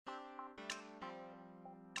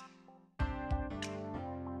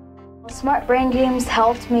Smart brain games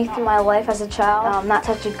helped me through my life as a child. Not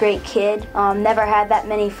such a great kid. Never had that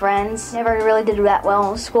many friends. Never really did that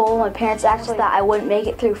well in school. My parents actually thought I wouldn't make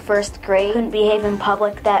it through first grade. Couldn't behave in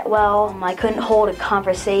public that well. I couldn't hold a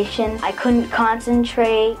conversation. I couldn't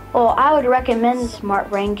concentrate. Well, I would recommend smart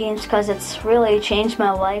brain games because it's really changed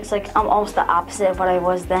my life. It's like I'm almost the opposite of what I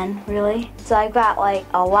was then, really. So I've got like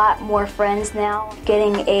a lot more friends now,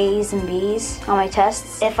 getting A's and B's on my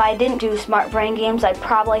tests. If I didn't do smart brain games, I'd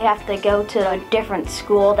probably have to go to a different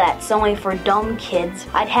school that's only for dumb kids.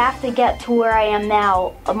 I'd have to get to where I am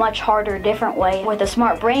now a much harder, different way. With the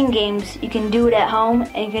smart brain games, you can do it at home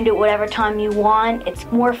and you can do it whatever time you want. It's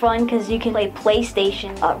more fun because you can play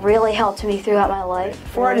PlayStation. It really helped me throughout my life.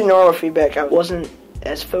 Before I did neurofeedback, I wasn't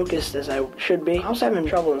as focused as I should be. I was having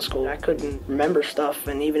trouble in school. I couldn't remember stuff,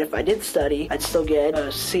 and even if I did study, I'd still get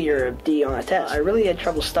a C or a D on a test. I really had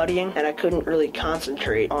trouble studying, and I couldn't really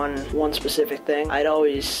concentrate on one specific thing. I'd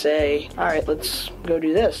always say, all right, let's go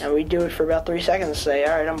do this. And we'd do it for about 3 seconds, say,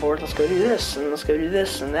 all right, I'm bored, let's go do this, and let's go do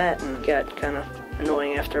this and that, and it got kind of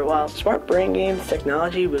annoying after a while. Smart brain games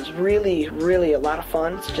technology was really, really a lot of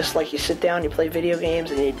fun. It's just like you sit down, you play video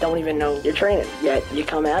games, and you don't even know you're training. Yet you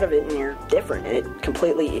come out of it and you're different, and it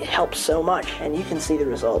completely helps so much, and you can see the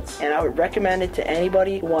results. And I would recommend it to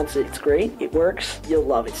anybody who wants it. It's great, it works, you'll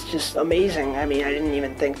love it. It's just amazing. I mean, I didn't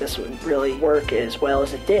even think this would really work as well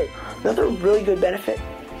as it did. Another really good benefit,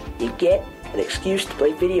 you get an excuse to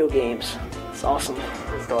play video games. It's awesome.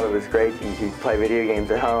 I just thought it was great. You could play video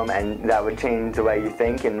games at home, and that would change the way you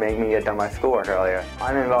think and make me get done my schoolwork earlier.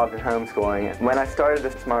 I'm involved in homeschooling. When I started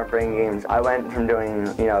the Smart Brain Games, I went from doing,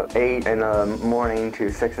 8 in the morning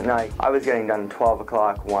to 6 at night. I was getting done 12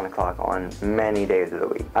 o'clock, 1 o'clock on many days of the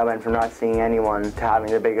week. I went from not seeing anyone to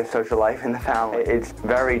having the biggest social life in the family. It's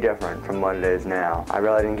very different from what it is now. I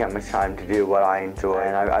really didn't get much time to do what I enjoy,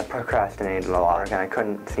 and I procrastinated a lot, and I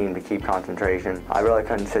couldn't seem to keep concentration. I really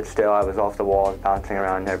couldn't sit still. I was off the walls, bouncing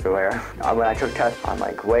around everywhere. When I took tests, I'm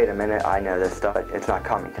like, wait a minute, I know this stuff, but it's not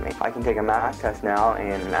coming to me. I can take a math test now in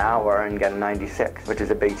an hour and get a 96, which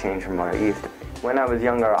is a big change from what it used to be. When I was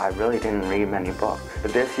younger, I really didn't read many books.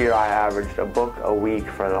 But this year, I averaged a book a week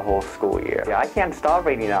for the whole school year. I can't stop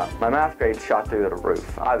reading now. My math grade shot through the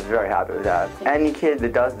roof. I was very happy with that. Any kid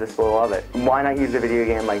that does this will love it. Why not use a video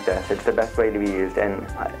game like this? It's the best way to be used, and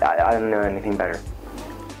I don't know anything better.